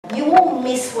you won't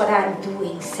miss what I'm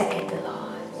doing, said the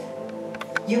Lord.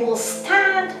 You will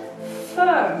stand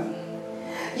firm.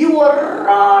 You will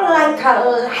roar like a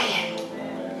lion.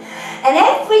 And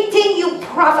everything you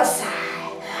prophesy,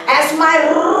 as my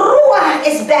ruah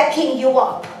is backing you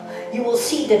up, you will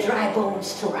see the dry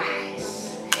bones to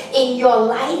rise. In your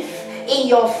life, in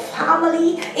your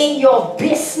family, in your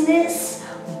business.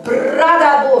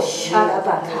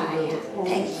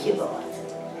 Thank you, Lord.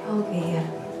 Okay.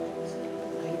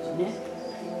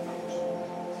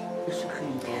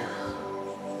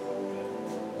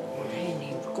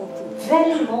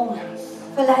 Valley moments,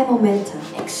 Valleimomenten,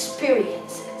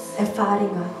 experiences,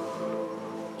 ervaringen,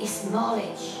 is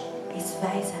knowledge, is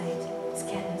wijsheid, is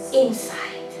kennis,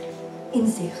 insight,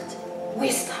 inzicht,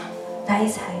 wisdom.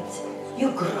 wijsheid.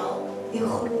 You grow, U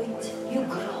groeit, you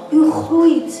grow. u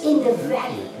groeit In the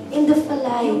valley, in de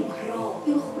vallei. you grow.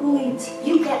 U groeit,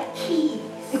 You get keys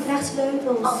u krijgt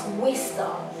sleutels of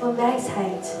wisdom, van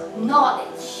wijsheid,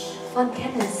 knowledge. van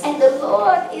kennis. And the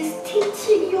Lord is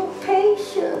teaching you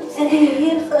patience. En de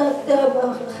Heer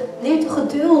leert u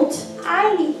geduld.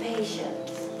 I need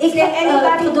patience. Ik there heb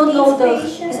anybody geduld who needs nodig.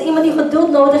 patience? Is er iemand die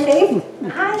geduld nodig heeft?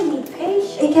 I need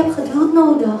patience. Ik heb geduld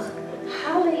nodig.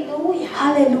 Hallelujah.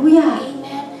 Halleluja.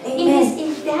 Amen. Amen. It is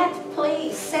in that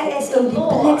place, said the In die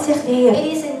plek Lord. zegt de Heer.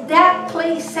 It is in that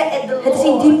place, said the Het is in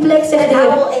Lord. die plek zegt de I Heer.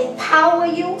 will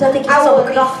empower you. Dat ik je I zal will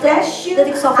bekrachtigen. refresh you. Dat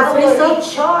ik zal I will verfrissen.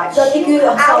 recharge Dat ik u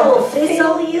you. I zal will verfrissen.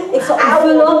 fill you. Ik zal u I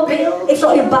will vullen. build Ik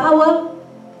zal u you. bouwen.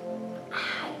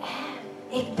 I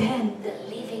am Ik ben the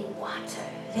living water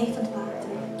levend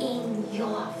water in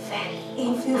your valley. in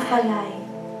of uw life. vallei.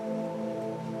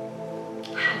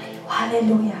 Hallelujah.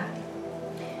 Halleluja.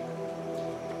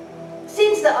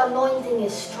 Since the anointing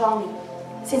is strong,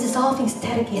 Sinds de zalving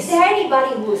sterk is is, there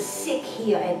anybody who is sick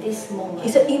here at this moment?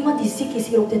 is er iemand die ziek is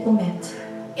hier op dit moment.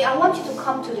 I want you to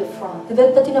come to the front. Ik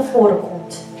wil dat u naar voren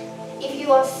komt. If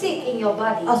you are sick in your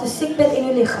body, Als u ziek bent in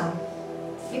uw lichaam,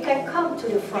 you can come to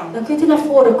the front. dan kunt u naar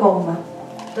voren komen.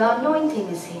 The anointing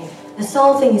is here. De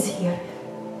zalving is hier.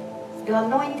 The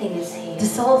anointing is De here.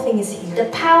 zalving is hier. The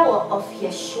power of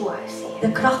Yeshua is here.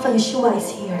 De kracht van Yeshua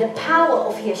is hier. The power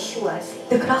of Yeshua is here.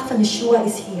 De kracht van Yeshua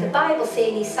is The hier. Bible says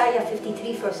in Isaiah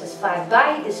 53 verses 5, by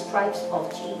the stripes of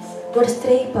Jesus, Door de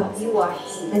strepen you are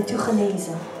healed. bent u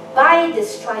genezen. By the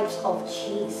stripes of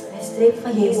Jesus, Bij de strepen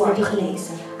van Jezus you are bent u healed.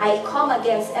 genezen. I come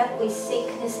against every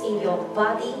sickness in your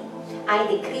body. I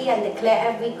decree and declare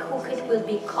every crooked will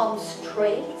become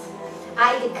straight.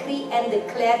 I decree and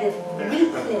declare the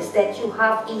weakness that you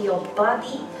have in your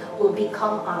body will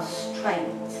become our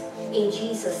strength. In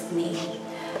Jesus' name.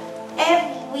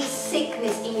 Every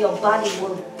sickness in your body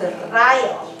will dry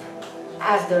up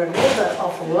as the river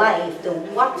of life, the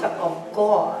water of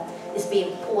God is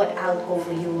being poured out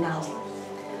over you now.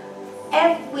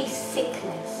 Every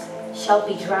sickness shall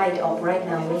be dried up right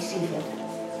now. Receive it.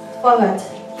 Vang het.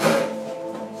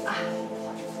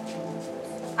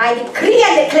 I decree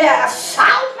and declare a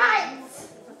sound mind.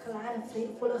 Een klaar en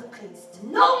vredevolle geest.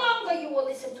 No longer you will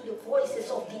listen to the voices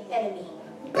of the enemy.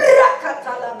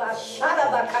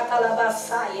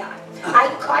 I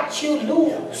cut you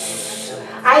loose.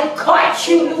 I cut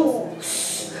you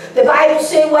loose. The Bible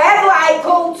says, wherever I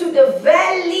go to the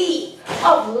valley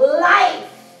of life,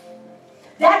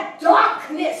 that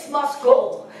darkness must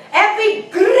go. Every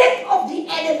grip of the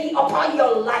enemy upon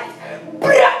your life,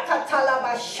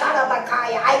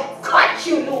 I cut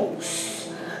you loose.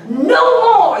 No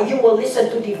more you will listen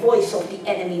to the voice of the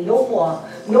enemy. No more,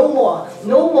 no more,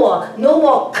 no more, no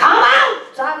more. Come out!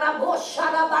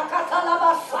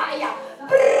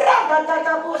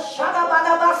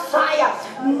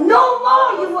 No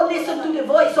more you will listen to the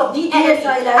voice of the enemy.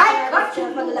 I cut you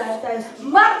loose.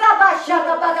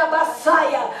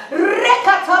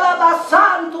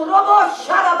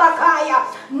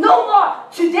 No more.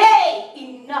 Today,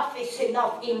 enough is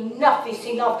enough. Enough is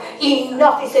enough.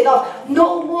 Enough is enough.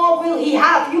 No more will he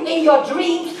have you in your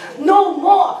dreams. No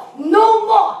more. No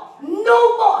more.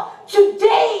 No more.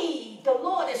 Today, the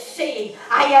Lord is saying,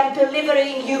 I am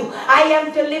delivering you. I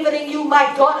am delivering you,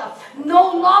 my daughter.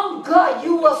 No longer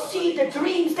you will see the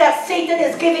dreams that Satan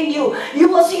is giving you. You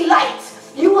will see light.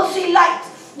 You will see light.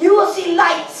 You will see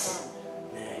light.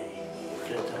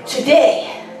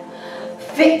 Today,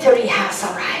 victory has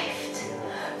arrived.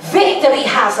 Victory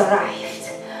has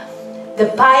arrived. The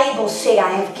Bible says,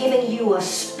 I have given you a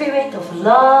spirit of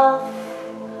love,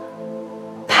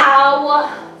 power,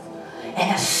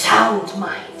 and a sound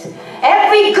mind.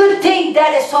 Every good thing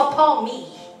that is upon me,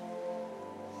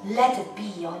 let it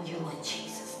be on you in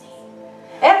Jesus' name.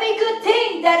 Every good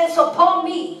thing that is upon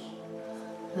me,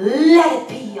 let it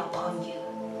be upon you.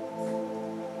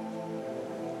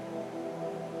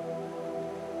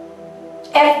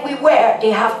 Everywhere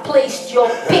they have placed your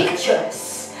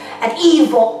pictures and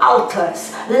evil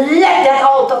altars, let that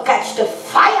altar catch the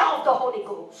fire of the Holy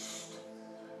Ghost.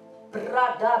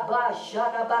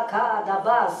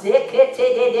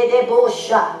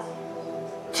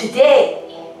 Today,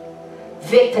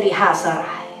 victory has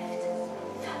arrived.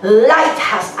 Light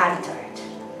has entered.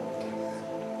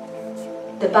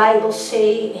 The Bible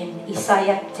says in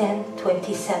Isaiah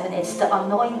 10:27, it's the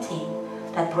anointing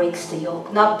that breaks the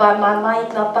yoke. Not by my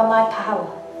might, not by my power,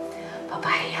 but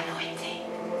by the anointing.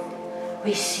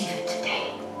 Receive it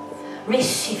today.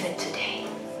 Receive it today.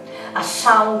 A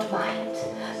sound mind,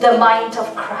 the mind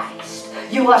of Christ.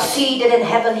 You are seated in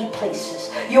heavenly places.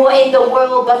 You are in the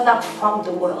world, but not from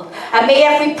the world. And may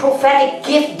every prophetic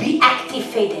gift be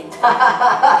activated.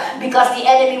 Because the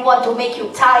enemy wants to make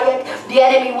you tired. The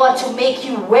enemy wants to make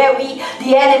you weary.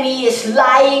 The enemy is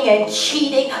lying and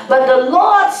cheating. But the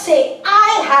Lord said,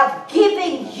 I have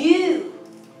given you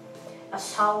a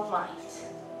sound mind.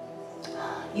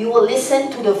 You will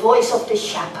listen to the voice of the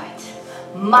shepherd.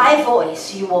 My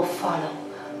voice you will follow.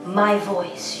 My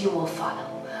voice you will follow.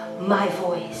 My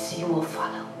voice you will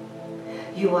follow.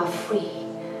 You are free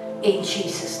in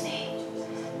Jesus' name.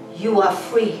 You are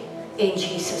free in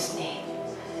Jesus' name.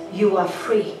 You are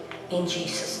free in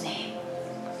Jesus' name.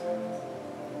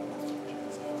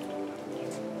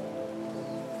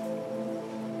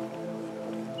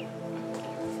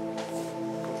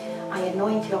 I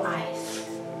anoint your eyes.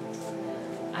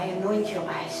 I anoint your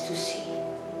eyes to see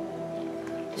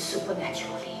the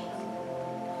supernaturally.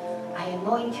 I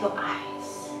anoint your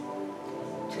eyes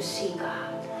to see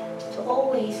God, to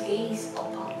always gaze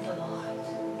upon the Lord,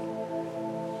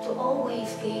 to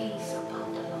always gaze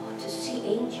upon the Lord, to see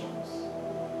angels,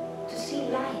 to see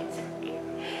light,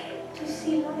 to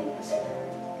see light,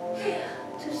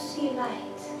 to see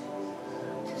light,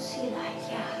 to see light.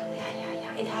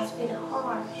 Yeah. It has been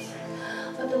hard,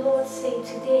 but the Lord said,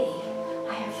 today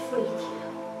I have freed you.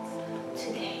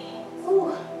 Today,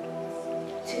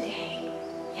 today,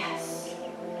 yes,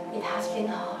 it has been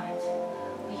hard.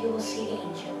 You will see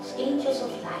angels, angels of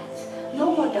light.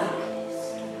 No more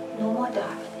darkness, no more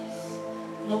darkness,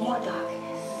 no more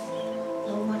darkness,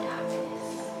 no more darkness,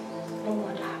 no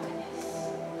more darkness.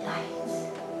 Light,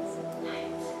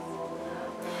 light.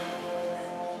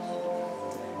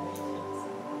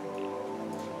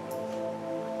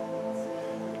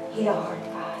 Hear the heart,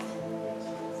 God.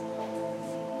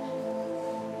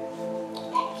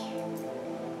 Thank you.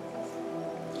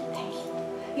 Thank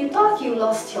you. You thought you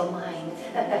lost your mind.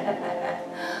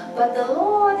 But the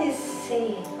Lord is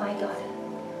saying, my daughter,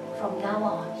 from now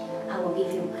on, I will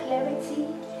give you clarity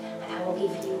and I will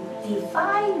give you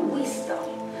divine wisdom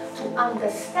to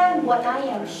understand what I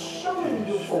am showing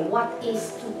you for what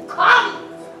is to come.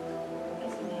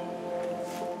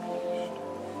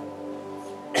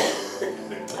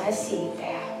 I see it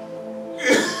there.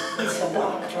 It's a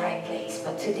dark, dry place,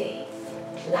 but today,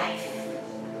 life.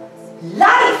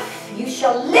 You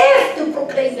shall live to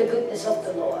proclaim the goodness of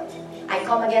the Lord. I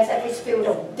come against every spirit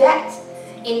of death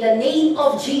in the name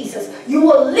of Jesus. You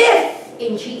will live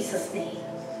in Jesus' name.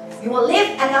 You will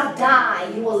live and not die.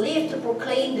 You will live to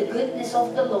proclaim the goodness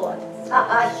of the Lord.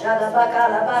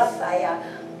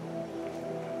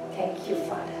 Thank you,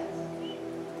 Father.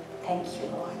 Thank you,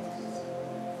 Lord.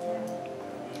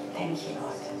 Thank you,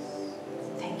 Lord.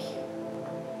 Thank you.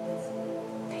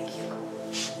 Thank you, God.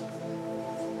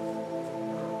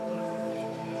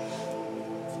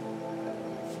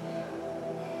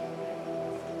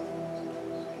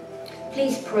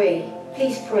 Please pray.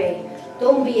 Please pray.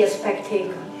 Don't be a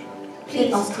spectator.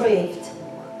 Please pray.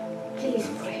 Please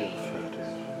pray.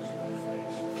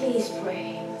 Please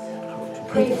pray.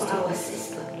 Pray for our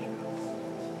sister.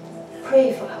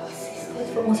 Pray for our sister.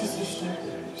 Voor onze zuster.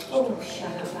 Oh,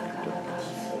 shalabakalaba.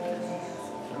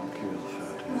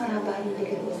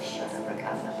 Marabandelo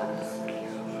shalabakalaba.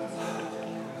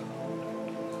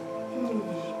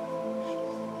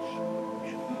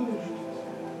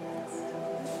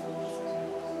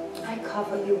 I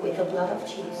cover you with the blood of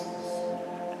Jesus.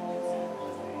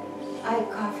 I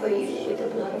cover you with the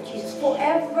blood of Jesus.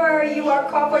 Forever you are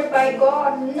covered by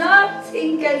God.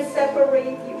 Nothing can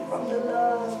separate you from the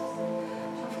love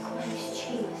of Christ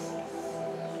Jesus.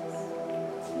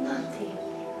 Nothing.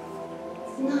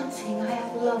 Nothing. I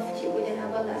have loved you with an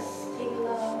everlasting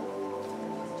love.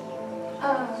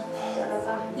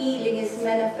 Healing is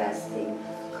manifesting.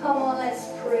 Come on, let's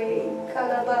pray.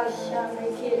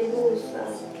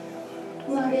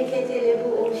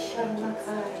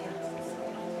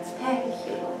 Thank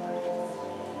you, Lord.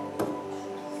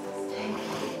 Thank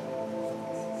you.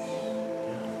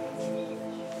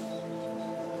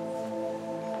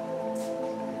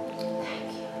 Thank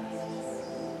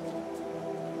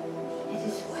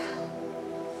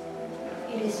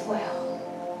It is well.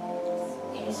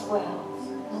 It is well.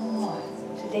 No more.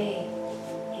 Today,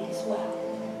 it is well.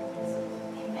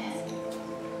 Amen.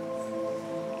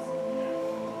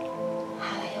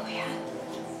 Hallelujah.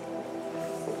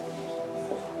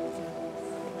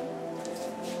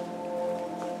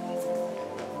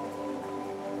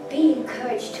 Be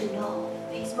encouraged to know.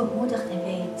 Wees bemoedigd en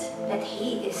weet That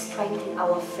He is strengthening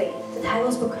our faith. dat Hij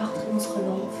ons bekrachtigt in ons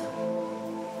geloof.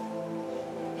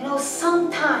 You know,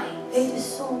 sometimes Weet je,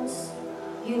 soms,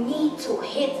 you need to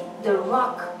hit the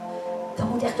rock dan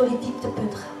moet je echt door die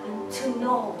dieptepunt gaan. to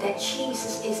know that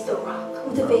Jesus is the rock.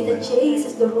 Om te weten dat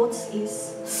Jezus de rots is.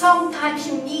 Sometimes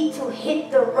you need to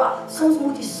hit the rock Soms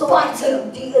moet je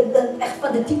echt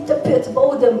van de dieptepunt,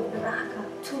 bodem raken.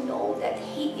 to know that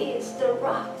He is the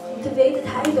rock. Om te weten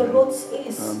dat Hij de rots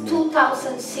is.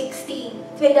 2016,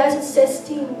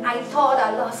 2016, I thought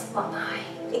I lost my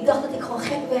mind. ik dacht dat ik gewoon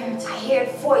gek werd. I heard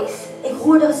voices. Ik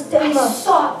hoorde I stemmen.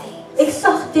 saw things. Ik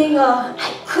zag dingen.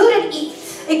 I couldn't eat.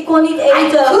 Ik kon niet I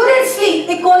eten. couldn't sleep.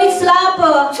 Ik kon niet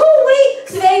slapen. 2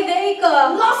 weeks. 2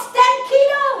 weken. Lost 10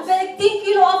 kilos. Ben ik 10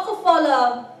 kilo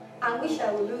afgevallen. I wish I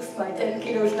would lose my 10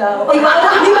 kilos now. Ik wou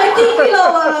dat ik nu mijn 10 kilo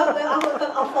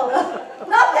kan afvallen.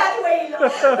 Not that way,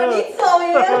 Lord. Maar niet zo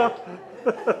weer.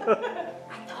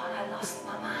 I thought I lost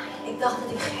my mind. Ik dacht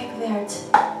dat ik gek werd.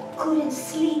 Couldn't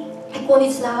sleep. Ik kon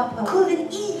niet slapen.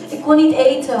 Couldn't eat. Ik kon niet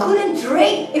eten. Couldn't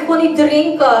drink. Ik kon niet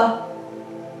drinken.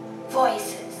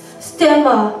 Voices.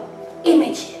 Stemmen.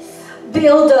 Images.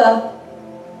 Beelden.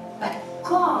 But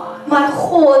God Maar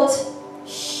God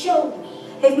showed me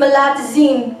heeft me laten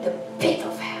zien the pit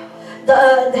of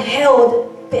hell. de hel, de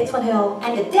pit van hel.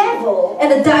 And the devil En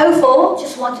de duivel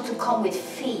just wanted to come with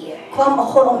fear. kwam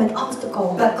gewoon om met angst te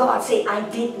komen. But God said,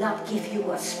 I did not give you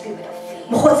a spirit of fear.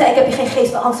 Maar God zei, ik heb je geen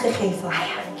geest van angst gegeven. I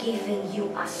have given you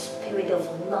a spirit of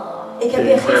love. Ik heb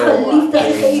je een geest van liefde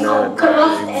gegeven, van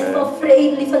kracht en van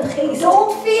vrede, liefde geest.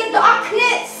 Don't fear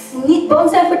darkness. Niet bang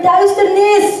zijn voor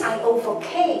duisternis. I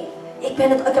overcame. Ik heb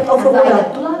het And by the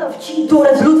overwonnen. blood of Jesus, Door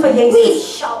het bloed van we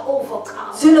Jezus shall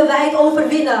overcome. zullen wij het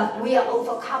overwinnen. We are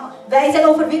overcomers. Wij zijn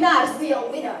overwinnaars. We are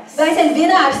winners. Wij zijn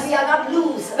winnaars. We are not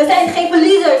losers. We zijn geen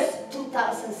verliezers.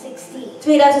 2016.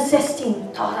 2016.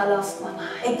 Thought I lost my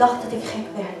mind. Ik dacht dat ik gek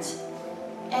werd.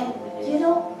 And you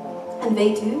know, En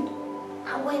weet u,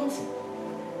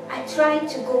 I tried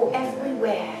to go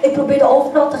everywhere. ik probeerde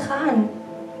overal te gaan.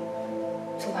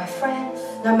 To my friends,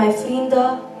 Naar mijn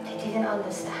vrienden. they didn't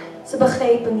understand. Ze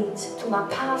begrepen niet. To my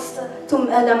pastor,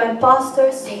 Naar mijn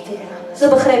pastors. they didn't Ze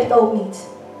understand. begrepen het ook niet.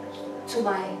 To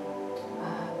my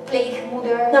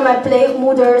pleegmoeder, Naar mijn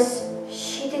pleegmoeders.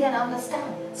 she didn't understand.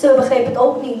 Ze begrepen het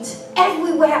ook niet.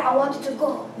 Everywhere I wanted to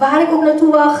go, Waar ik ook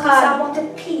naartoe wou because I gaan.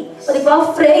 wanted peace. Want ik wou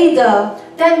vrede.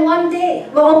 Then one day,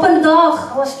 Maar op een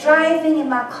dag I was driving in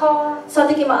my car, zat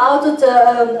ik in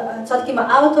mijn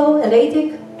auto en reed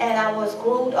ik. and I was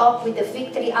growing up with the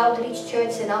Victory Outreach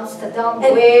Church in Amsterdam,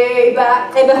 En- way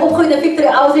back. Ik ben opgegroeid in Victory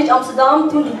Outreach Amsterdam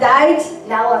toen die tijd.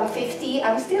 Now I'm 50,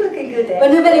 I'm still looking good Maar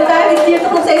there. nu ben ik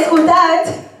 45 nog steeds goed uit.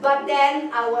 But then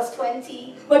I was 20,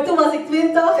 Maar toen was ik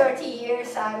 20. 30 years,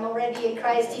 I'm already in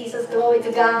Christ Jesus, glory to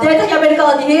God. 30 jaar ben ik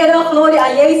al in de Heer, glorie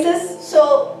aan Jezus.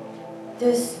 So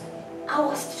Dus I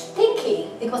was thinking,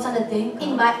 ik was aan het denken.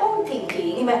 in my own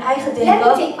thinking, In mijn eigen let me denken.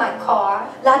 take my car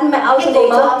Laat me mijn auto and go to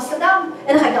nemen. Amsterdam.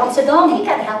 En dan ga ik naar Amsterdam. They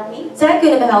can help me. Zij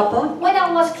kunnen me helpen. When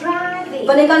I was driving,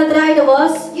 Wanneer ik aan het rijden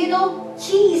was. you know,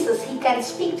 Jesus, he can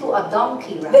speak to a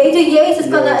donkey, right? Weet u, Jezus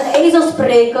kan naar een ezel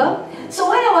spreken. So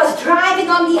when I was driving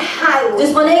on the highway,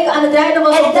 Dus wanneer ik aan het rijden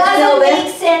was it op de doesn't snelweg.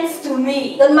 make sense to me.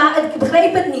 Ik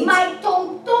begreep het niet. My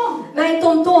tom-tom Mijn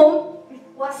tomtom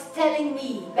was telling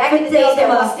me, back in the days there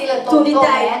was still a Toen die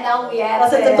tom-tom, tijd and now we have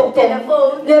was het a een tomtom.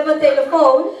 telephone. Nu hebben we een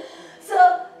telefoon. So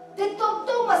the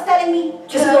tom-tom was telling me,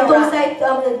 Dus de turn tomtom around,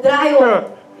 zei, draai om.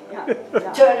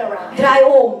 turn around. Draai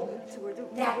om.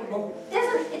 That moment. It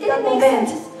Dat didn't make moment.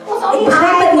 sense. It was Ik only begreep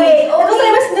het highway, niet. Het was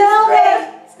alleen maar snelweg.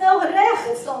 Snel recht.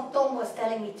 The tom-tom was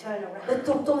telling me turn around. De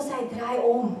tomtom zei, draai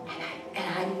om. And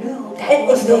I knew that En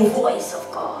was ik the weet voice of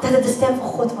God. dat het de stem van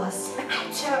God was. I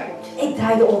turned, Ik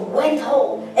draaide om. went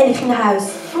home, En ik ging naar huis.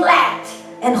 flat,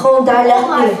 En gewoon daar leg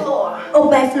on ik my neer. floor, Op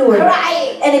mijn vloer.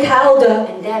 crying. En ik huilde.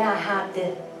 And then I had the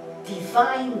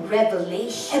divine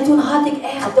revelation En toen had ik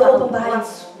echt de about openbaring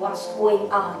what was going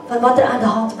on. van wat er aan de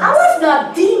hand I was. was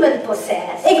not demon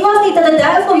possessed. Ik was niet dat de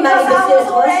duivel mij Because I was bezit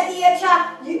was. already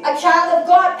a child of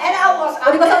God, and I was.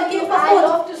 Maar ik was al een kind van I God.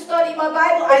 love to study my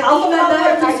Bible. Ik hou van mijn read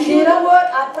Bijbel my te word, I studeren. hear the word,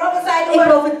 I prophesy the Ik word.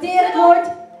 profiteer het woord.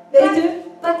 Weet u?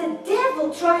 But the devil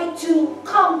tried to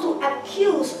come to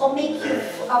accuse or make you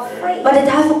afraid. Maar de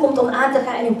duivel komt om aan te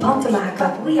gaan en u bang te maken.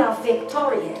 But we are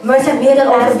victorious. Maar we zijn meer dan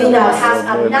As the Lord overwinnaars. has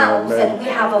announced that we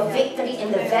have a victory in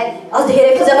the valley. Als de Heer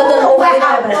heeft gezegd dat we een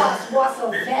overwinnaar hebben. Was a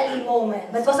valley moment.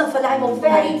 Het was een verleidmoment.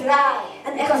 Very dry.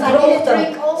 En echt een I didn't droogte.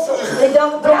 drink also. Ik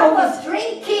dronk But I ook was niet.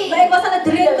 drinking. Maar ik was aan het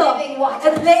drinken. the living water.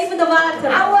 Het levende water.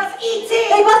 I was eating.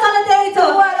 Ik was aan het the eten.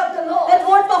 word of the Lord. Het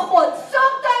woord van God.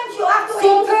 Sometimes you have to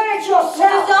Soms encourage moet je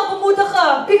yourself jezelf bemoedigen.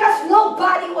 because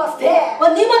nobody was there.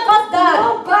 Want niemand was daar.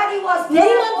 Nobody was there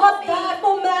Niemand for was me. daar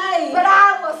voor mij. But I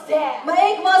was there. Maar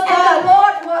ik was And the daar.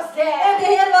 Lord was there. En de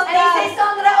Heer was And he daar. says,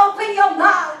 Sandra, open your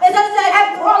mouth En dan zei hij,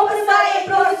 and open prophesy mij en in your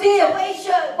profeteer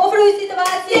situation. over uw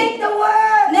situatie. Take the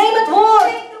word. Neem het woord.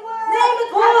 Take the word. Neem het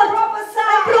And woord. prophesy.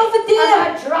 En profeteer. And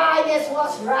our dryness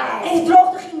was En right. die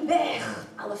droogte ging weg.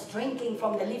 I was drinking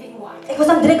from the living water. Ik was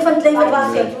aan het drinken van het levend Bible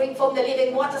water. says, drink from the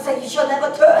living water, so you shall never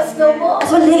thirst no more. Als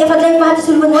we leven van het levend water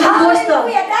zullen we nooit dorsten.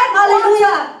 Hallelujah, that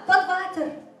Halleluja. Dat water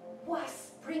was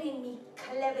bringing me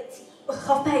clarity.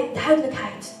 gaf mij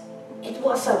duidelijkheid. It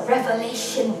was a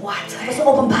revelation water. Het was een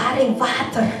openbaring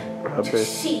water. To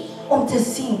see Om te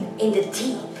zien in the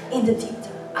deep in de diepte.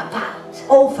 about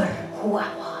Over who I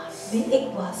was. wie ik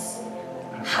was.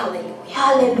 Hallelujah.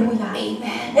 Halleluja.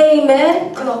 Amen.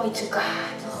 Amen. Glory to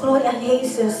God. Glorie aan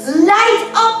Jezus. Light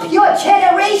up your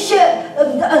generation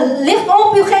Licht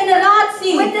op uw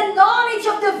generatie. with the knowledge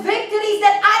of the victories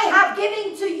that I have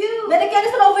given to you. Met de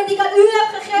kennis van over die ik aan u heb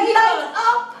gegeven. Light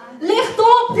up Licht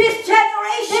op this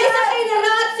generation. deze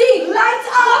generatie. Light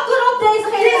Licht up op deze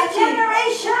this generatie.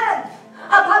 generation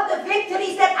about the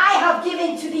victories that I have given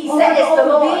to thee, Over says de the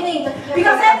Lord. overwinning dat ik heb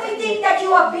Because gedaan. everything that you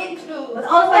have been through, Want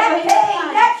alles wat that je hebt pain,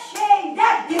 gedaan, that shame,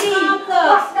 that grief, schaamte,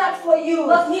 was not for you,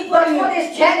 was niet voor but u, for this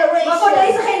generation. maar voor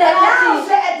deze And generatie. now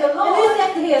said the En nu Lord,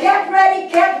 zegt de Heer, get ready,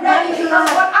 maak je because klaar,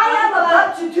 what I am maak je about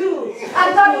to do,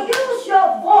 I'm going to use your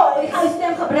voice Ik ga uw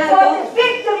stem for gebruiken. the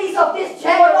victories of this Voor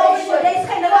generation, deze for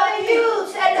the generatie.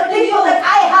 youth and the people that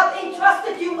I have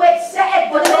entrusted you with, said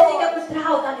Voor the de mensen die ik Lord. heb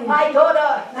vertrouwd aan u. My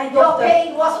daughter, Mijn your dochter. pain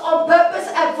was on purpose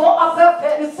and for a Uw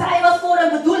purpose. pijn was voor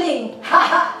een bedoeling.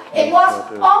 It was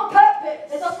on purpose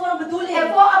Het was voor een bedoeling. and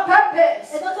for a purpose.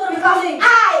 Het was voor een Because bedoeling.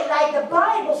 I, like the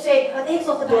Bible said, Want ik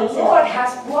zoals de the Bijbel Lord zegt.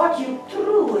 has brought you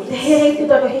through De it. Heer heeft u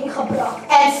daar doorheen gebracht.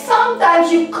 And sometimes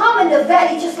you come in the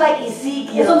valley just like En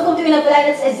Ezekiel. soms komt u in een vallei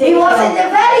net als He Ezekiel. was in the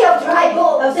valley of dry Dat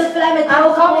bones. is een vallei met I'm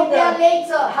droge coming there gronden.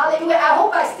 later. Hallelujah. I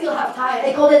hope I still have Ik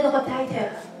time. hoop dat ik nog wat tijd heb.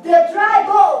 The dry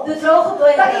bones. De droge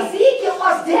But gronden. Ezekiel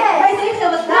was Maar there. Ezekiel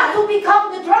was Not daar. to become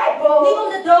the dry Niet bone, om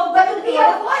de droge but to gronden be te a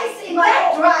worden. voice in Maar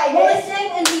that om een dryness. stem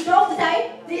in die droogte zijn.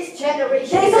 This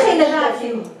generation Deze is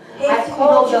generatie heeft I've u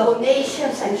called you nodig. for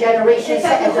nations and generations. Ik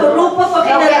heb said u the Lord. geroepen voor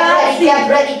Now get ready, generatie. get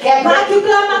ready, get Maak ready. u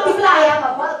klaar, maak u Because klaar. I am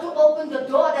about to open the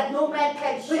door that no man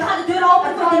can We shut. gaan de deur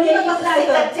openen voor die niemand kan At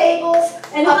sluiten. tables,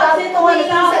 En u gaat about zitten aan de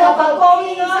queens tafel and van about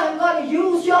koningen. kings. I'm going to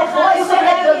use your Ik ga u voice, said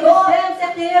gebruiken the in de Lord. stem,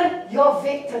 zegt de Heer. Your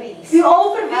victories Uw has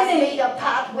overwinning made a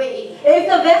pathway heeft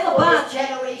een weg for gebaand this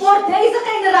generation. voor deze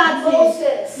generatie.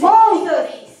 Moses,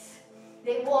 Moses.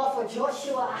 they war for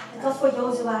Joshua. Het was voor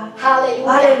Jozua. Hallelujah.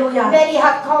 Hallelujah. Many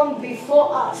have come before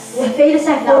us. Velen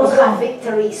zijn voor Now ons your gaan.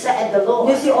 victory, said the Lord,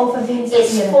 Dus die overwinning zegt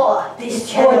is Heer, for this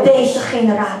is voor deze generation.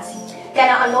 generatie. Can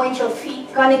I anoint your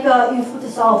feet? Kan ik uw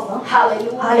voeten zalven?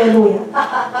 Hallelujah. Halleluja.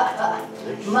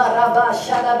 Maraba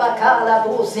sharabakala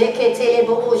bo zeketele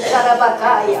bo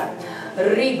sharabakaya.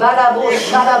 Ribarabo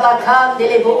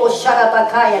sharabakandele bo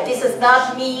sharabakaya. This is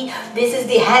not me. This is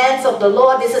the hands of the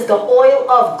Lord. This is the oil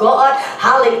of God.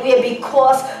 Hallelujah.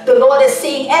 Because the Lord is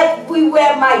saying,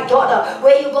 everywhere, my daughter,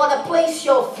 where you're going to place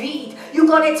your feet, you're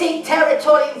going to take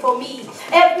territory for me.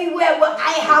 Everywhere where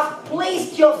I have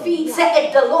placed your feet,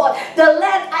 said the Lord, the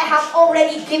land I have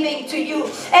already given to you.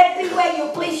 Everywhere you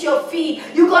place your feet,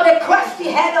 you're going to crush the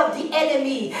head of the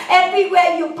enemy.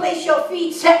 Everywhere you place your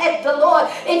feet, said the Lord,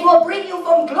 it will bring you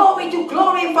from glory to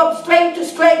glory, from strength to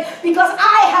strength, because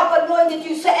I have anointed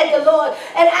you, said the Lord,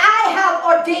 and I have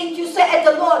ordained you, said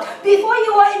the Lord. Before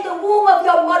you were in the womb of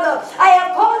your mother, I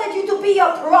have called you to be a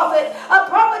prophet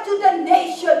to the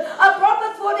nation, a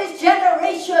prophet for this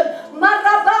generation.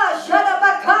 Maraba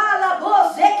sharabakala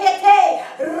bo zekete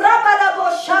rabarabo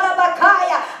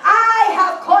sharabakaya. I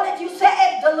have called you,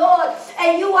 said the Lord,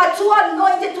 and you are too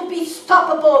anointed to be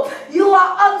stoppable. You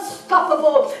are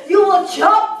unstoppable. You will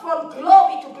jump from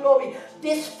glory to glory.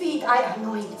 This feet I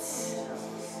anoint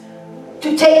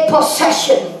to take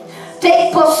possession.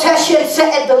 Take possession,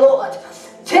 said the Lord.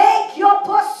 Take your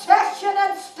possession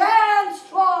and stand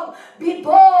strong. Be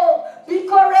bold, be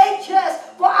courageous,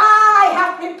 for I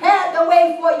have prepared the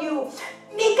way for you.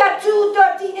 Micah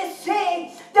 2:13 is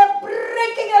saying, the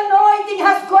breaking anointing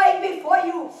has going before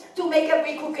you to make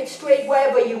every crooked straight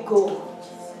wherever you go.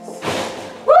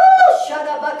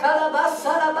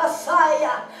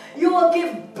 You will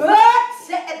give birth,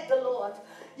 saith the Lord.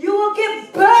 You will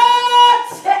give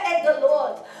birth, saith the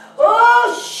Lord.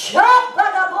 Oh,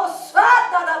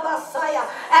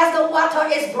 as the water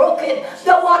is broken,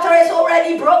 the water is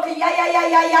already broken.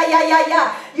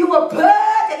 Yeah. You will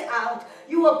birth it out.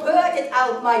 You will birth it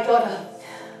out, my daughter.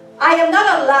 I am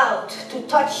not allowed to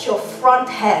touch your front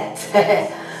head.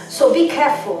 So be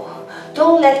careful.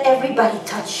 Don't let everybody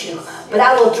touch you. But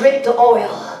I will drip the oil.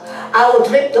 I will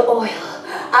drip the oil.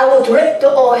 I will drip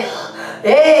the oil.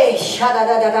 Hey,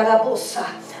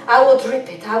 I will drip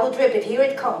it. I will drip it. Here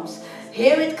it comes.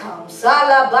 Here it comes.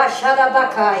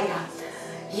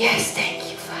 Yes,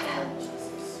 thank you, Father.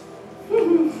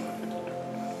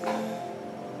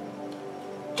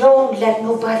 Don't let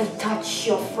nobody touch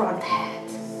your front head.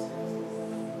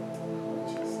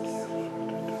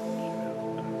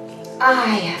 I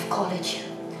have called you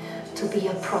to be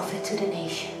a prophet to the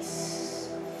nations.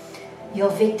 Your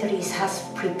victories has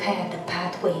prepared the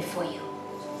pathway for you.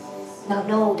 Now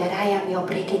know that I am your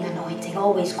breaking anointing,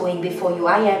 always going before you.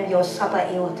 I am your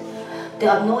Sabaoth,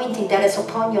 the anointing that is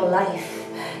upon your life.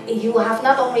 You have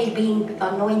not only been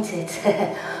anointed,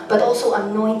 but also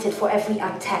anointed for every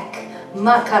attack. You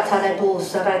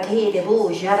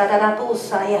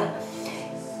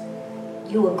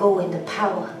will go in the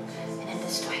power and in the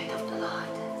strength of the Lord.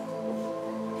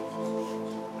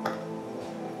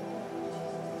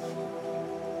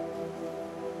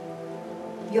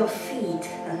 Your feet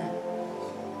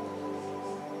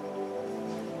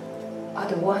are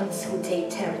the ones who take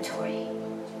territory.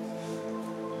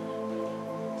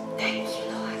 Thank you,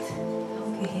 Lord.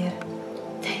 Dank u, Heer.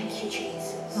 Thank you,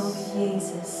 Jesus. Dank u,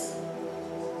 Jezus.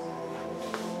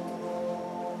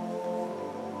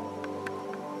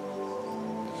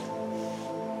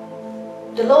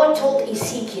 The Lord told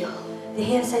Ezekiel, De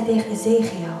Heer zei tegen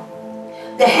Ezekiel,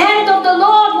 the hand of the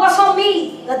Lord was on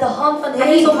me. dat de hand van de And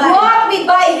Heer he is op mij. brought me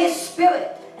by his spirit.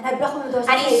 En hij bracht me door And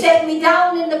zijn he geest. set me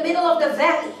down in the middle of the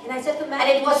valley. En hij zette mij And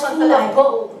it was in full de of vallei.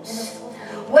 bones.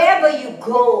 Wherever you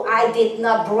go, I did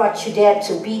not brought you there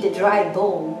to be the dry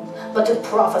bone, but to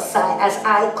prophesy as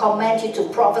I command you to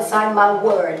prophesy my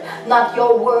word. Not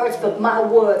your words, but my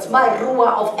words. My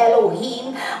ruah of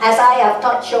Elohim. As I have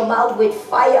touched your mouth with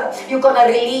fire, you're going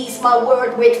to release my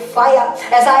word with fire.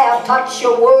 As I have touched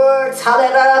your words,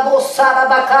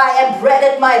 and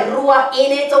breathed my ruah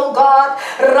in it, oh God.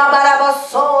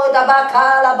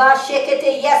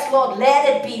 Yes, Lord, let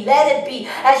it be, let it be.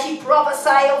 As she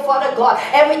prophesied, oh Father God,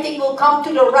 everything will come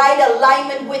to the right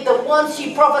alignment with the ones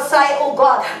she prophesied, oh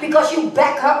God, because you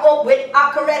back her up with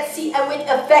accuracy and with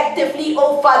effectively,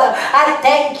 oh Father. I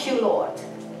thank you, Lord.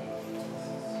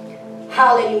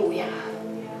 Hallelujah.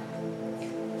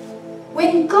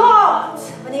 When God,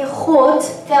 Wanneer God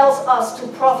tells us to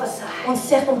prophesy, ons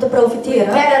zegt om te we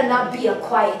profiteren, better not be a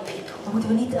quiet people. dan moeten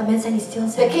we niet aan mensen zijn die stil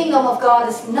The zijn. kingdom of God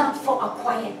is not for a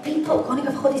quiet people. Het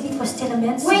koninkrijk van God is niet voor stille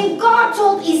mensen. When God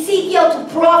told Ezekiel to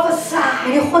prophesy,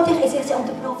 Wanneer God tegen Ezekiel zei om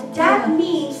te that profiteren,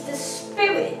 means the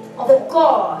Spirit of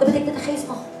God dat betekent dat de geest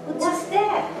van God was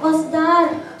there. was daar.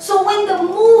 So when the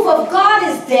move of God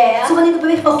is there, Zo wanneer de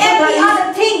beweging van God daar every is, other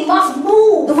thing must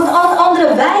move. dan moet al het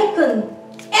andere wijken.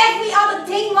 Every other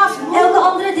thing must Elke move.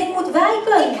 andere ding moet It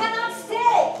wijken. cannot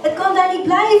stay. Het kan daar niet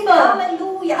blijven.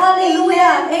 Hallelujah.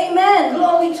 Halleluja. Amen. Amen.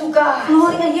 Glory to God.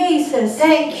 Glorie aan Jezus.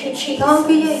 Thank you, Jesus. Dank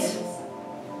u, Jezus.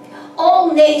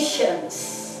 All nations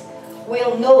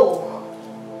will know.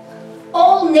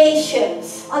 All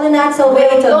nations Alle naties zal will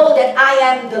weten know that I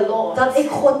am the Lord. dat ik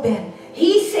God ben.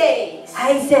 He says,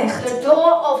 Hij zegt, the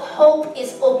door of hope is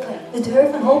open. de deur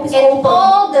van hoop is In open.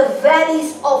 all the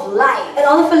valleys of life, En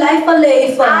alle verlijf van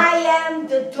leven. I am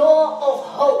the door of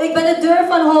hope. Ik ben de deur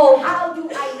van hoop. How do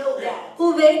I know that?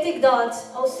 Hoe weet ik dat?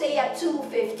 Hosea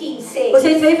 2:15 says,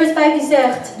 Hosea 2 vers 15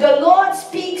 zegt, the Lord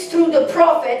speaks through the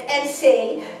prophet and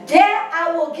say, there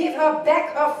I will give her back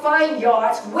her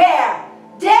vineyards. Where?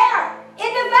 There,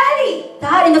 in the valley.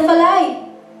 daar in de vallei.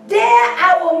 There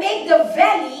I will make the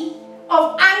valley of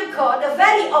anchor. The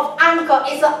valley of anchor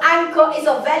is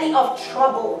a valley of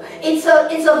trouble. It's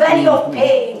a valley of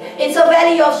pain. It's a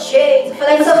valley of shame.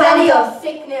 It's a valley of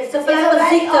sickness. It's a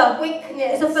valley of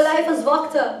weakness. Het is een vallei van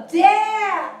zwakte.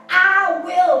 There I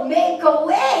will make a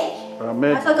way.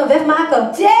 Amen. Hij zal een weg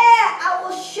maken. There I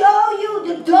will show you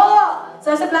the door.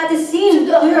 Zal ze laten zien,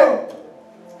 To de the deur. hope.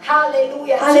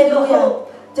 Hallelujah. To the Halleluja. hope.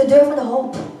 De deur van de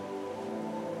hoop.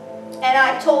 And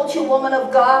I told you, woman of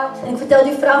God, En ik vertelde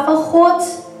u, vrouw van God,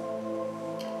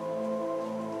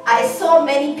 I saw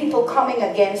many people coming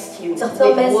against you ik zag veel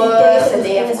with mensen die words, tegen and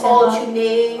they u have dingen called you zeggen.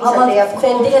 names, and Allemaal they have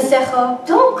vervelende called dingen you. zeggen.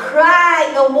 Don't cry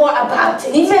no more about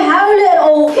Niet it. meer huilen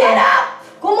erover. Get up,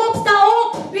 Kom op, sta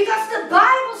op.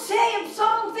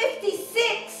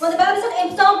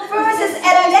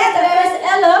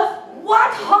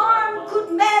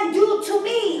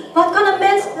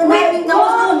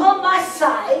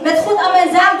 aan mijn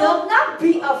I zijde, will not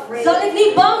be afraid zal ik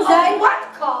niet bang zijn. of what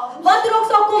comes. Wat er ook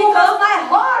zal Because komen. my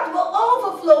heart will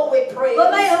overflow with praise. Want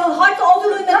mijn hart zal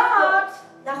overvloeien met God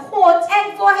naar God. and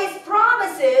for His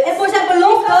promises. En voor zijn Because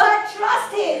belofte. I trust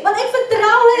Him. Want ik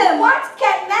vertrouw hem. What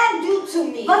can man do to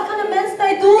me? Wat kan een mens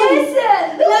mij doen? Listen,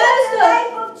 look at the Luister.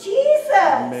 life of Jesus.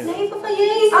 Het leven van Our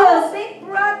Jezus. big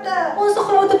brother. Onze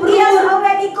grote He has broer.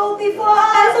 already gone before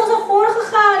Hij is us. ons al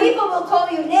voorgegaan. People will call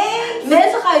you names.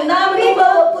 Mensen gaan je namen People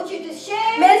noemen. will put you to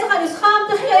shame. Mensen gaan je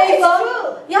schaamte It's geven. true.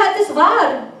 Ja, het is waar.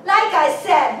 Like I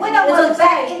said, when I Net was als back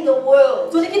zei. in the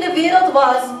world, Toen ik in de wereld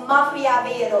was, the mafia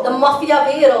wereld, de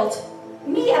maffia-wereld.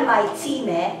 me and my team,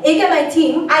 Ik en mijn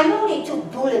team, I know they took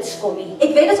bullets for me.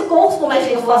 ik weet dat ze kogels voor mij If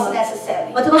gingen it was vangen. necessary.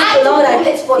 Want het was I took belangrijk.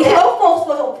 bullets for Ik ging them. ook kogels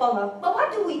voor ze opvangen. But what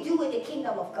do we do in the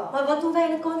kingdom of God? Maar wat doen wij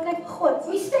in het koninkrijk van God?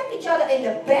 We step each other in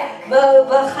the back.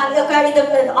 We gaan elkaar in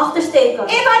de achter steken.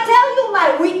 If I tell you my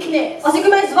weakness, Als ik u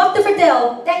mijn zwakte vertel,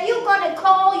 then you're gonna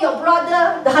call your brother.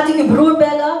 dan gaat u uw broer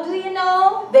bellen. Do you know?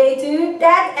 Weet u?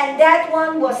 That and that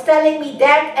one was telling me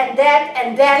that and that and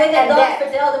that Dit en and dat that.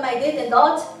 vertelde mij dit en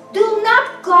dat. Do not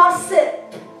gossip.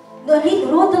 Door niet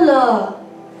roddelen.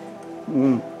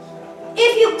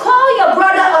 If you call your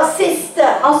brother or sister,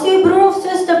 Als u uw broer of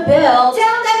zuster belt,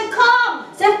 tell them come.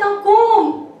 zeg dan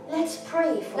kom. Let's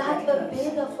pray for Laten that we person.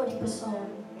 bidden voor die persoon.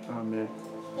 Amen.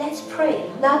 Let's pray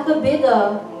Laten we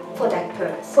bidden for that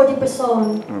person. voor die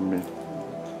persoon. Amen.